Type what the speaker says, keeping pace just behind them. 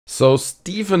So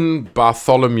Stephen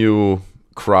Bartholomew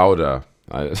Crowder,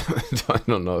 I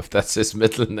don't know if that's his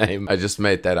middle name. I just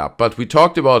made that up. But we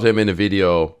talked about him in a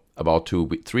video about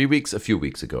 3 weeks, a few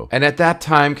weeks ago. And at that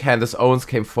time, Candace Owens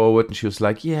came forward and she was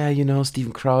like, yeah, you know,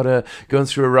 Stephen Crowder going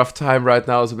through a rough time right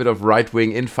now. There's a bit of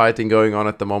right-wing infighting going on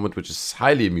at the moment, which is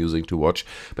highly amusing to watch.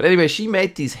 But anyway, she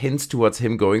made these hints towards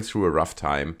him going through a rough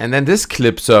time. And then this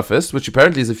clip surfaced, which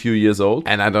apparently is a few years old.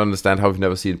 And I don't understand how we've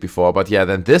never seen it before. But yeah,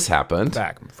 then this happened.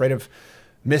 I'm afraid of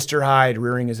Mr. Hyde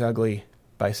rearing his ugly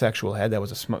bisexual head. That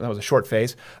was a short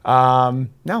phase. No,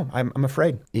 I'm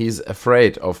afraid. He's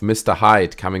afraid of Mr.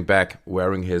 Hyde coming back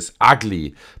wearing his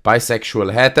ugly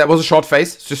bisexual head. That was a short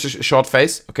phase. It's just a short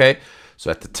phase. Okay.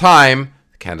 So at the time,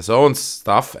 Candace Owens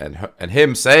stuff and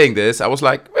him saying this, I was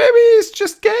like, maybe he's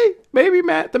just gay. Maybe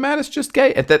the man is just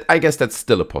gay. And that, I guess that's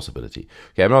still a possibility.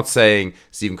 Okay. I'm not saying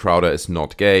Stephen Crowder is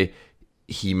not gay.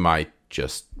 He might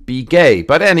just be gay.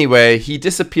 But anyway, he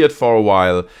disappeared for a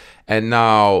while and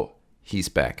now he's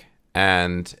back,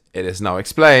 and it is now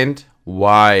explained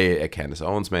why Candace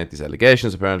Owens made these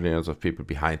allegations. Apparently, lots of people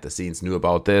behind the scenes knew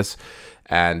about this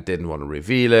and didn't want to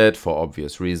reveal it for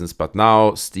obvious reasons. But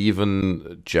now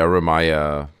Stephen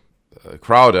Jeremiah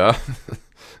Crowder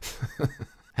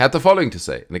had the following to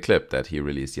say in a clip that he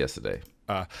released yesterday.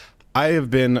 I have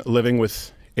been living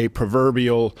with a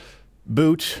proverbial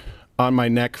boot on my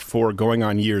neck for going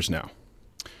on years now.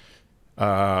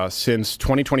 Since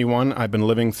 2021, I've been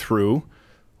living through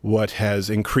what has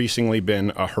increasingly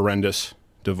been a horrendous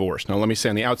divorce. Now, let me say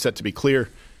on the outset, to be clear,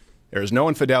 there is no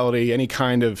infidelity, any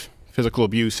kind of physical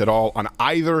abuse at all on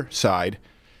either side.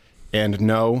 And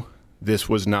no, this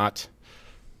was not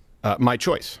my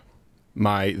choice.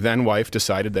 My then wife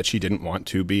decided that she didn't want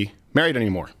to be married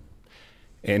anymore.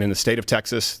 And in the state of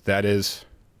Texas, that is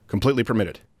completely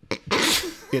permitted.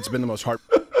 It's been the most hard...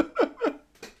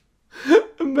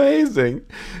 Amazing.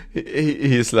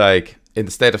 He's like, in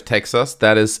the state of Texas,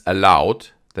 that is allowed,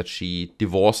 that she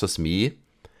divorces me.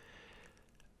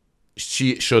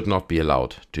 She should not be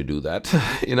allowed to do that.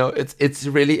 You know, it's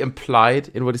really implied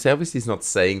in what he said. Obviously, he's not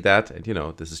saying that. And, you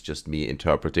know, this is just me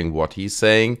interpreting what he's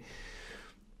saying.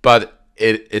 But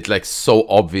it like so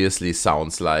obviously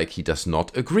sounds like he does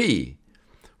not agree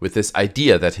with this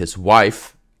idea that his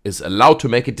wife is allowed to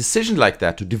make a decision like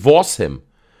that, to divorce him.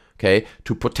 Okay,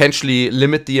 to potentially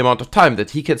limit the amount of time that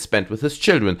he can spend with his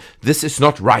children. This is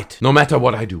not right, no matter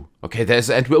what I do. Okay,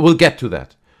 and we'll get to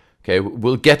that. Okay,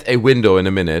 we'll get a window in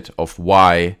a minute of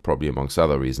why, probably amongst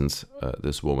other reasons,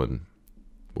 this woman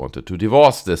wanted to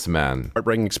divorce this man.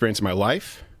 Heartbreaking experience in my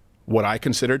life, what I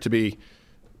consider to be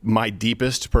my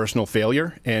deepest personal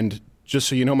failure. And just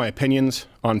so you know, my opinions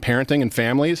on parenting and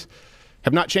families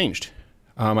have not changed.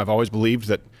 I've always believed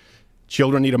that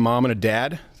children need a mom and a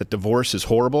dad, that divorce is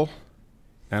horrible.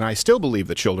 And I still believe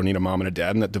that children need a mom and a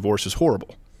dad and that divorce is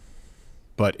horrible.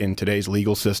 But in today's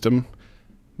legal system,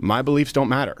 my beliefs don't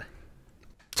matter.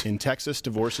 In Texas,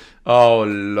 divorce... Oh,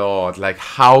 Lord. Like,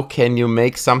 how can you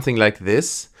make something like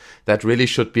this that really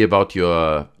should be about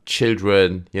your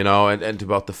children, you know, and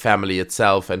about the family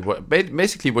itself and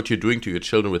basically what you're doing to your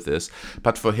children with this.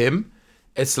 But for him...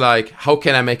 it's like, how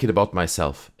can I make it about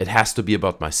myself? It has to be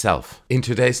about myself. In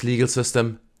today's legal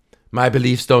system, my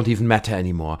beliefs don't even matter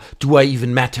anymore. Do I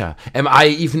even matter? Am I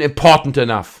even important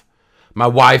enough? My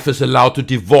wife is allowed to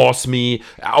divorce me.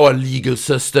 Our legal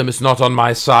system is not on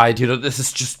my side. You know, this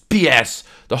is just BS.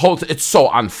 It's so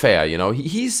unfair, you know.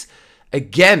 He's...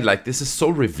 again, like, this is so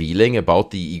revealing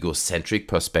about the egocentric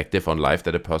perspective on life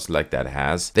that a person like that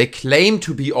has. They claim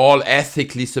to be all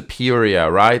ethically superior,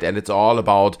 right? And it's all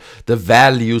about the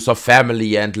values of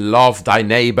family and love thy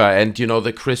neighbor and, you know,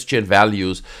 the Christian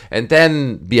values. And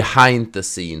then behind the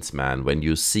scenes, man, when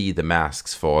you see the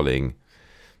masks falling,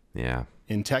 yeah.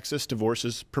 In Texas, divorce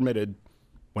is permitted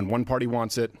when one party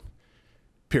wants it,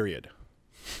 period.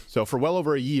 So for well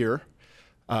over a year,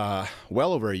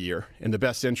 in the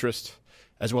best interest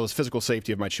as well as physical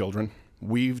safety of my children,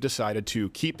 we've decided to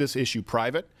keep this issue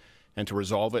private and to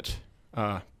resolve it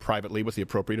privately with the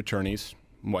appropriate attorneys,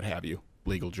 what have you,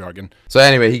 legal jargon. So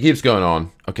anyway, he keeps going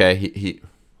on. Okay, he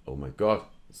oh my God,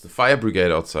 it's the fire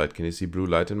brigade outside. Can you see blue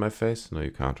light in my face? No,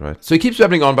 you can't, right? So he keeps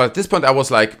babbling on, but at this point I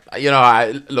was like, you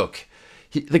know,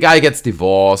 the guy gets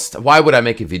divorced. Why would I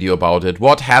make a video about it?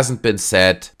 What hasn't been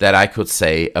said that I could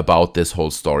say about this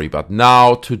whole story? But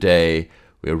now, today,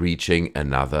 we're reaching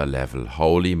another level.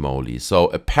 Holy moly. So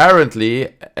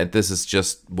apparently, and this is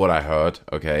just what I heard,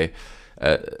 okay,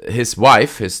 his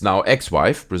wife, his now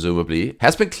ex-wife, presumably,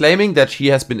 has been claiming that she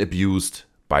has been abused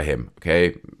by him,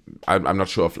 okay? I'm not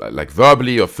sure if like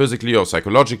verbally or physically or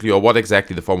psychologically or what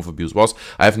exactly the form of abuse was.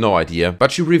 I have no idea.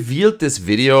 But she revealed this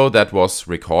video that was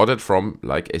recorded from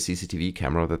like a CCTV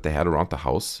camera that they had around the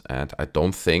house. And I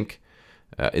don't think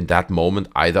in that moment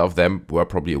either of them were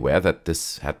probably aware that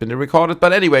this had been recorded.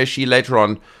 But anyway, she later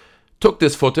on took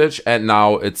this footage and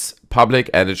now it's public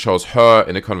and it shows her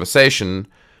in a conversation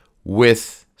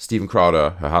with Steven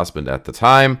Crowder, her husband at the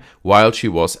time, while she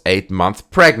was 8 months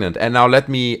pregnant. And now let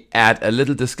me add a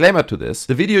little disclaimer to this.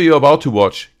 The video you're about to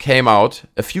watch came out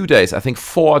a few days, I think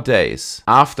 4 days,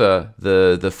 after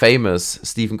the famous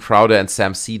Steven Crowder and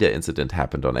Sam Seder incident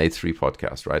happened on H3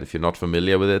 podcast, right? If you're not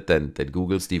familiar with it, then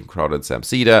Google Steven Crowder and Sam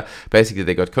Seder. Basically,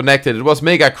 they got connected. It was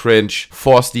mega cringe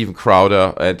for Steven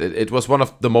Crowder, and it was one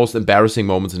of the most embarrassing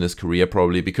moments in his career,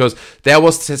 probably, because there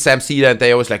was Sam Seder, and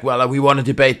they always like, well, we want to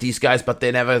debate these guys, but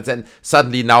they never. Then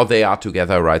suddenly now they are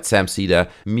together, right? Sam Seder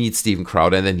meets Steven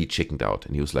Crowder and then he chickened out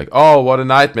and he was like, oh, what a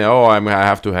nightmare. Oh, I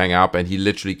have to hang up. And he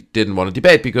literally didn't want to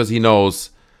debate because he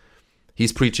knows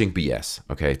he's preaching BS.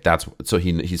 Okay, so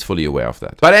he's fully aware of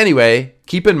that. But anyway,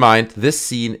 keep in mind, this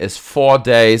scene is 4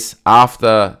 days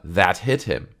after that hit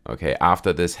him. Okay,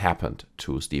 after this happened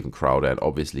to Steven Crowder, and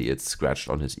obviously it scratched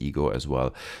on his ego as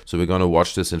well. So we're gonna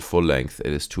watch this in full length.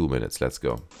 It is 2 minutes. Let's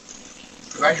go.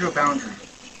 I drew a boundary.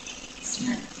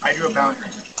 I drew a boundary.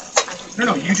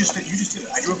 No, you just did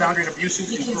it. I drew a boundary of abusive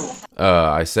and cruel.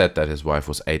 I said that his wife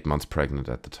was 8 months pregnant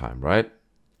at the time, right?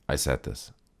 I said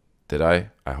this. Did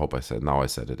I? I hope I said. Now I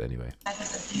said it anyway.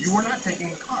 You were not taking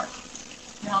the car.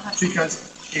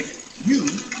 Because if you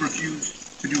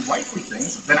refuse to do wifely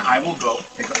things, then I will go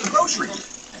pick up the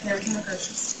groceries. There is no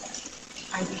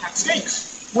groceries. I do have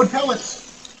steaks, wood pellets.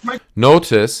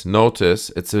 Notice,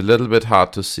 it's a little bit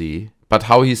hard to see, but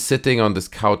how he's sitting on this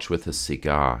couch with his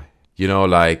cigar. You know,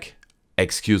 like,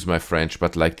 excuse my French,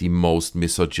 but like the most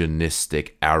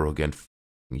misogynistic, arrogant,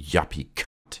 yuppie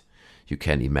cunt you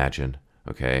can imagine,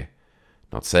 okay?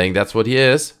 Not saying that's what he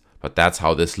is, but that's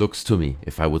how this looks to me.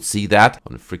 If I would see that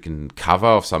on a freaking cover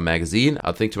of some magazine,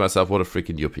 I'd think to myself, what a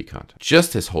freaking yuppie cunt.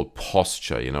 Just his whole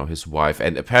posture, you know, his wife,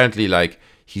 and apparently, like,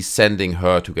 he's sending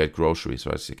her to get groceries,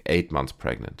 right? She's like 8 months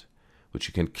pregnant, which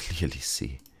you can clearly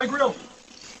see. My grill.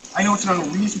 I know it's an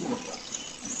unreasonable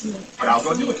request, but I'll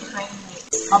go do it.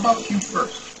 How about you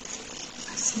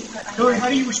first? Hillary, how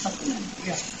do you respect the man?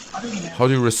 Yes. How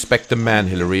do you respect the man,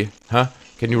 Hillary? Huh?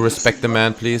 Can you respect the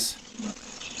man, please?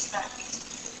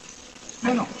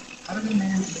 No. How does the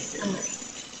man respect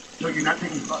it? No, you're not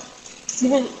taking the car.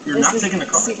 Steven, You're not taking the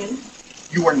car. Steven,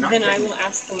 you are not. then I will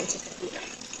ask them to pick me up.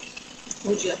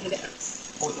 Would you like me to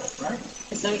ask? Oh, that's right.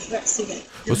 It's not a threat, Steven.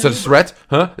 Was that a threat?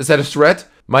 Huh? Is that a threat?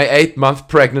 My 8 month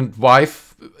pregnant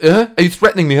wife? Are you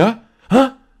threatening me, huh?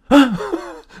 Huh?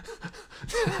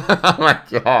 Oh my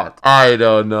god. I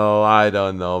don't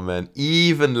know, man.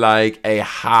 Even like a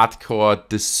hardcore,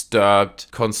 disturbed,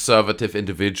 conservative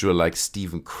individual like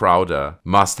Steven Crowder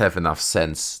must have enough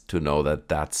sense to know that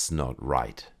that's not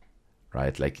right.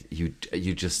 Right? Like, you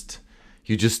just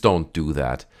don't do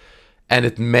that. And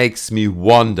it makes me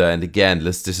wonder, and again,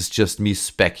 this is just me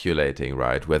speculating,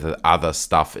 right, whether other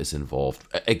stuff is involved.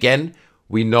 Again,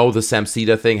 we know the Sam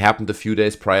Seder thing happened a few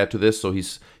days prior to this, so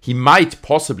he might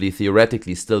possibly,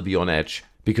 theoretically, still be on edge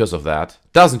because of that.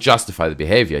 Doesn't justify the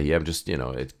behavior here, I'm just, you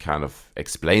know, it kind of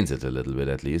explains it a little bit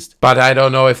at least. But I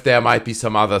don't know if there might be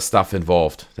some other stuff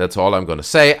involved. That's all I'm gonna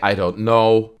say, I don't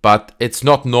know. But it's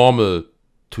not normal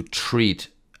to treat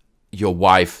your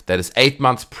wife that is 8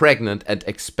 months pregnant and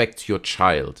expects your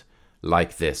child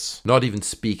like this. Not even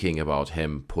speaking about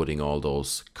him putting all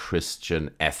those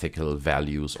Christian ethical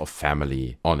values of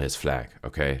family on his flag,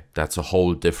 okay? That's a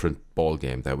whole different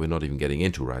ballgame that we're not even getting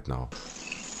into right now.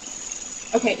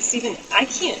 Okay, Steven, I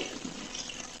can't.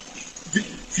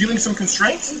 Feeling some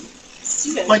constraints?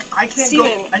 Steven. Like, I can't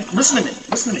Steven. go. Listen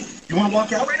to me. You want to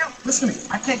walk out right now? Listen to me.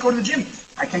 I can't go to the gym.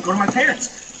 I can't go to my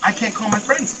parents. I can't call my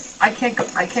friends. I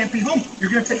can't be home.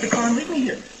 You're going to take the car and leave me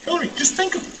here. Hillary, just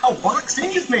think of how boxed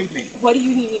in you've made me. What do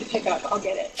you need me to pick up? I'll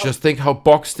get it. Just think how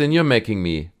boxed in you're making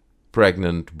me,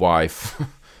 pregnant wife.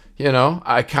 You know,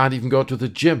 I can't even go to the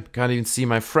gym. Can't even see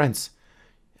my friends.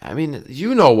 I mean,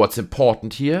 you know what's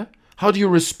important here. How do you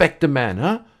respect a man,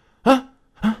 huh? Huh?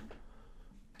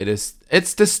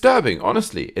 It's disturbing,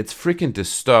 honestly. It's freaking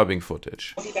disturbing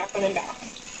footage. I'll be back when I'm back.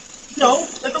 No,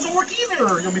 that doesn't work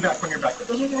either. You'll be back when you're back. That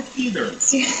doesn't work either.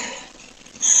 See,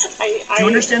 Do you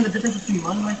understand the difference between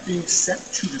my life being set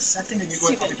to the second and you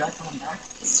going, I'll be back when I'm back?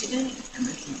 Steven. And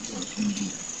that can't work. Can you do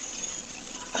that?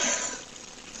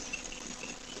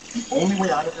 The only way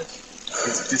out of this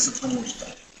is discipline and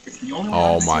respect. It's the only way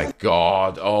out of this.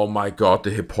 Oh my god,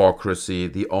 the hypocrisy.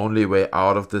 The only way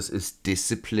out of this is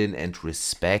discipline and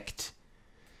respect.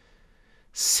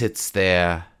 Sits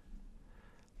there.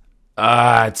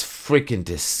 It's freaking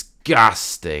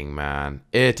disgusting, man.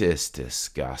 It is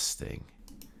disgusting.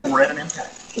 We're at an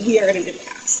impasse. We are at an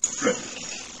impasse. Good.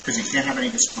 Because you can't have any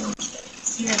discipline or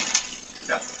respect. Yeah.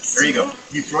 There you go.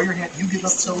 You throw your hand, you give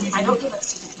up so easily. I don't give up,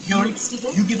 Stephen. Hillary,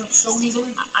 Stephen? you give up so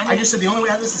easily. I just said the only way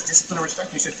out of this is discipline and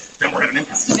respect. You said, then we're at an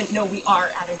impasse. Stephen, no, we are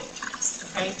at an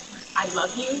impasse, okay? I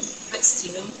love you, but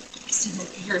Stephen,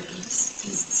 your abuse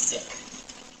is sick.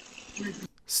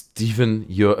 Stephen,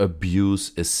 your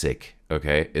abuse is sick,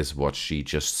 okay? Is what she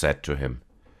just said to him.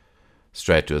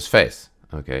 Straight to his face,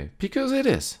 okay? Because it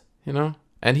is, you know?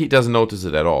 And he doesn't notice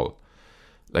it at all.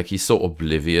 Like, he's so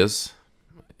oblivious.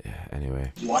 Yeah,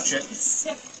 anyway. Watch it. It's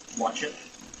sick. Watch it.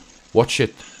 Watch it.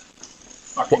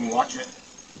 Fucking watch it.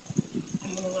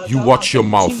 You watch your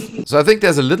mouth. So I think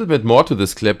there's a little bit more to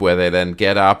this clip where they then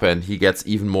get up and he gets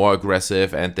even more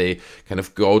aggressive and they kind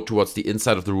of go towards the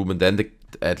inside of the room and then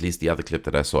at least the other clip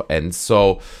that I saw ends.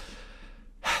 So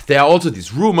there are also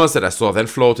these rumors that I saw then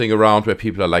floating around where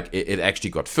people are like, it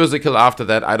actually got physical after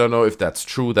that. I don't know if that's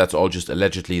true. That's all just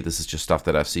allegedly. This is just stuff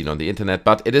that I've seen on the internet.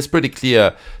 But it is pretty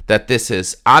clear that this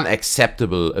is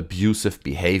unacceptable, abusive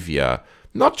behavior.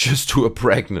 Not just to a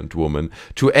pregnant woman,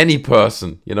 to any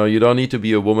person. You know, you don't need to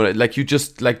be a woman. Like, you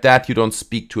just, like that, you don't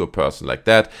speak to a person like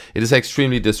that. It is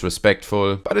extremely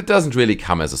disrespectful, but it doesn't really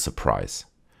come as a surprise,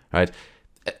 right?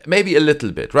 Maybe a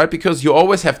little bit, right? Because you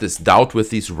always have this doubt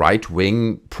with these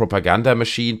right-wing propaganda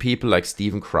machine people like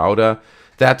Steven Crowder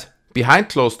that behind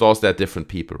closed doors, they're different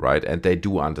people, right? And they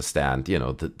do understand, you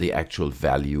know, the actual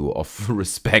value of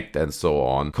respect and so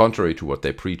on, contrary to what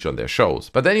they preach on their shows.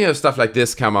 But then you have stuff like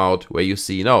this come out where you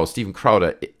see, no, Steven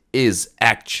Crowder is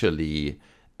actually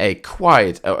a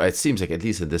quite, it seems like at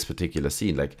least in this particular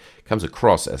scene, like comes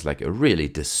across as like a really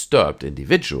disturbed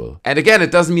individual. And again,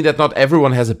 it doesn't mean that not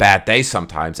everyone has a bad day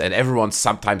sometimes and everyone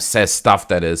sometimes says stuff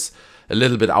that is a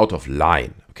little bit out of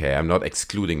line. Okay, I'm not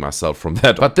excluding myself from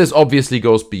that. But this obviously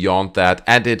goes beyond that,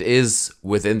 and it is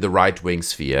within the right-wing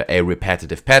sphere a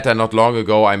repetitive pattern. Not long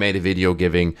ago, I made a video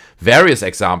giving various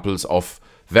examples of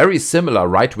very similar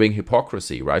right-wing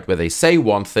hypocrisy, right? Where they say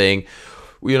one thing,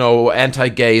 you know,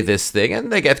 anti-gay this thing,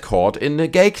 and they get caught in a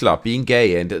gay club being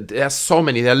gay. And there's so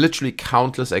many, there are literally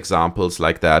countless examples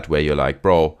like that where you're like,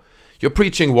 bro, you're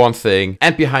preaching one thing,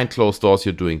 and behind closed doors,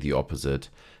 you're doing the opposite.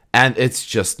 And it's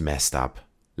just messed up.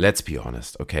 Let's be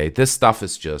honest, okay? This stuff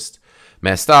is just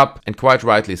messed up, and quite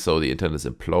rightly so. The internet is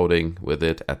imploding with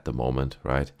it at the moment,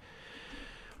 right?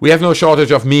 We have no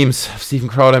shortage of memes, Steven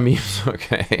Crowder memes,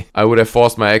 okay? I would have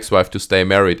forced my ex-wife to stay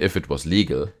married if it was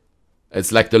legal.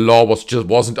 It's like the law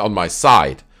wasn't on my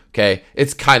side, okay?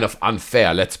 It's kind of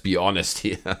unfair, let's be honest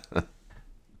here.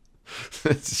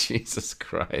 Jesus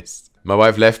Christ. My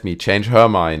wife left me, change her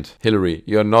mind. Hillary,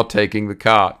 you're not taking the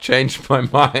car, change my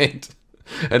mind.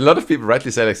 And a lot of people rightly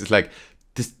say like, it's like,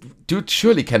 this dude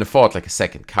surely can afford like a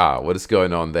second car. What is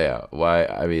going on there? Why?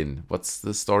 I mean, what's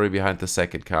the story behind the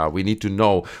second car? We need to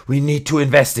know. We need to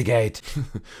investigate.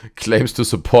 Claims to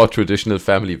support traditional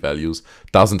family values.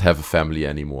 Doesn't have a family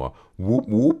anymore. Whoop,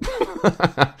 whoop.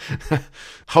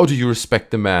 How do you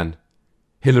respect the man?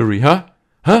 Hillary, huh?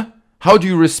 Huh? How do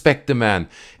you respect the man?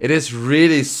 It is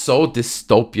really so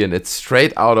dystopian. It's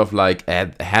straight out of like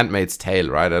a Handmaid's Tale,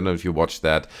 right? I don't know if you watched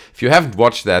that. If you haven't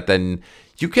watched that, then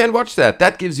you can watch that.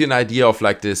 That gives you an idea of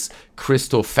like this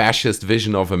Christo-fascist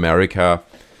vision of America.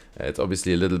 It's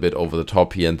obviously a little bit over the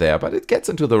top here and there, but it gets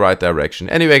into the right direction.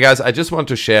 Anyway, guys, I just want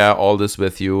to share all this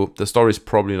with you. The story's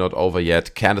probably not over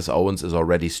yet. Candace Owens is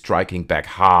already striking back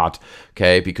hard,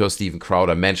 okay? Because Steven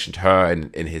Crowder mentioned her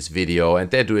in his video,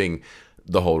 and they're doing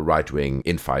the whole right-wing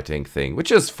infighting thing,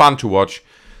 which is fun to watch.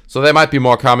 So there might be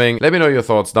more coming. Let me know your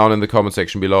thoughts down in the comment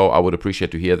section below. I would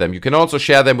appreciate to hear them. You can also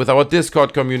share them with our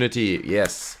Discord community.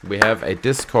 Yes, we have a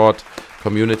Discord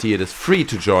community. It is free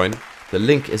to join. The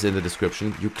link is in the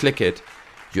description. You click it,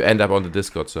 you end up on the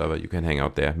Discord server. You can hang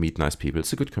out there, meet nice people.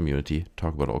 It's a good community.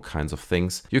 Talk about all kinds of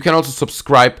things. You can also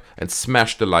subscribe and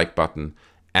smash the like button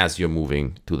as you're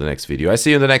moving to the next video. I see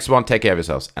you in the next one. Take care of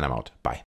yourselves, and I'm out. Bye.